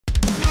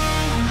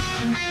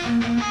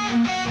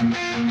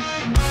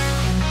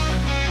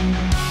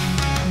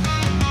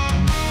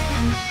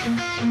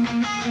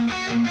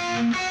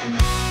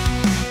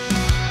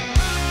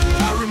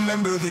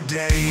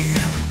day.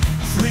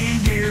 3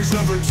 years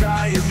of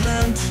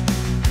retirement.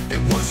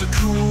 It was a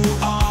cool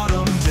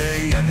autumn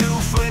day. A new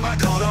flame I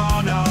caught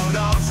on out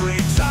of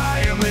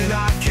retirement.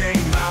 I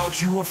came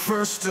out, you were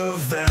first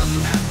of them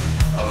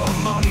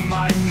among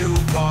my new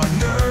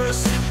partners.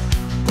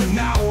 But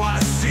now I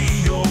see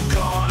you're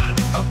gone,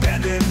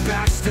 abandoned,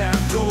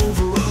 backstabbed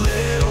over a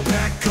little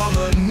peck on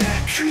the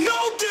neck. You're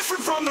no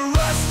different from the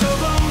rest of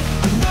them,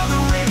 another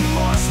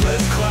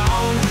remorseless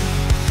clown.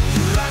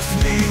 You left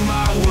me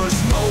my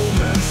worst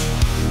moment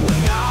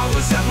when I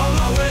was at my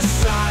lowest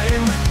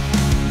time.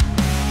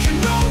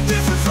 You're no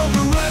different from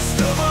the rest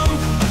of them,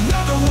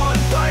 another one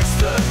bites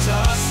the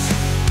dust.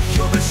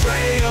 Your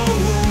betrayal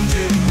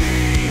wounded me,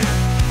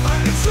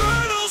 an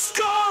eternal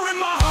scar in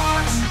my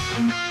heart.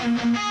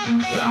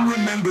 I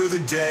remember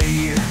the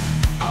day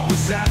I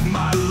was at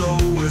my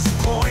lowest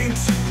point.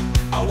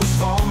 I was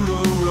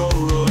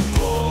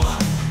vulnerable,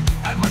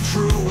 at my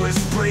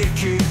truest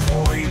breaking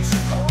point.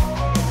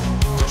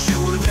 But you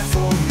were there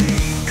for me,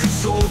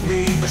 consoled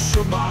me,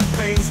 assured my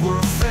pains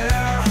were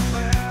fair,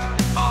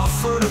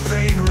 offered a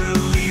pain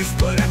relief.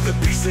 But at the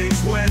peace things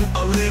went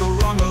a little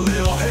wrong, a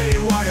little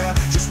haywire.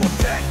 Just one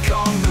peck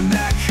on the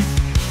neck,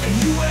 and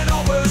you went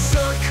all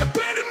berserk,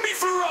 abandoned me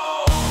for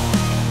all.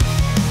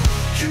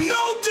 You're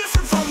no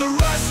different from the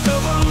rest of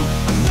them,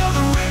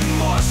 another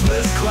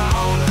remorseless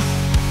clown.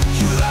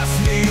 You left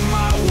me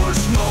my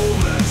worst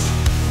moment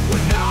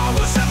when I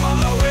was at my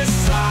lowest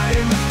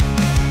time.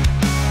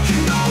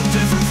 You're no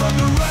different from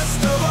the rest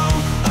of them,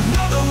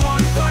 another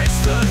one bites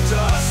the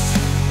dust.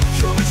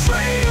 Your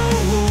betrayal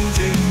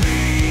wounded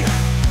me,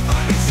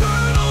 an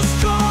eternal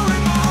scar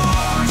in my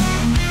heart.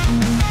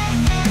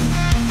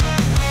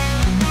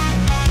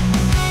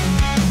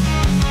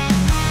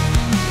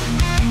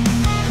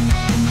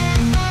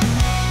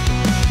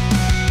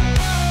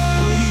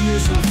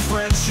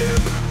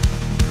 Friendship,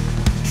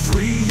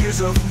 3 years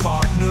of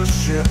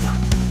partnership,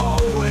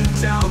 all went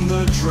down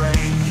the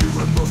drain. You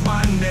removed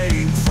my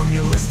name from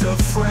your list of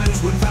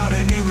friends without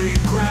any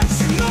regrets.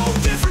 You're no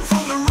different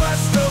from the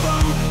rest of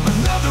them,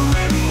 another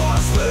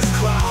remorseless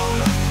clown.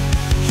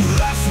 You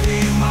left me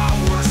my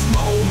worst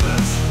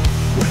moment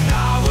when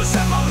I was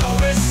at my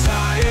lowest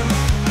time.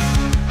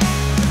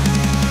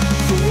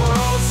 The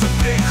world's a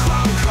big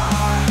clown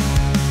car,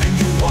 and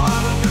you're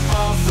one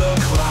of the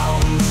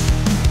clowns.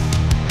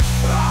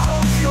 I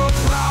hope you're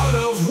proud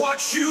of what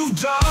you've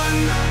done.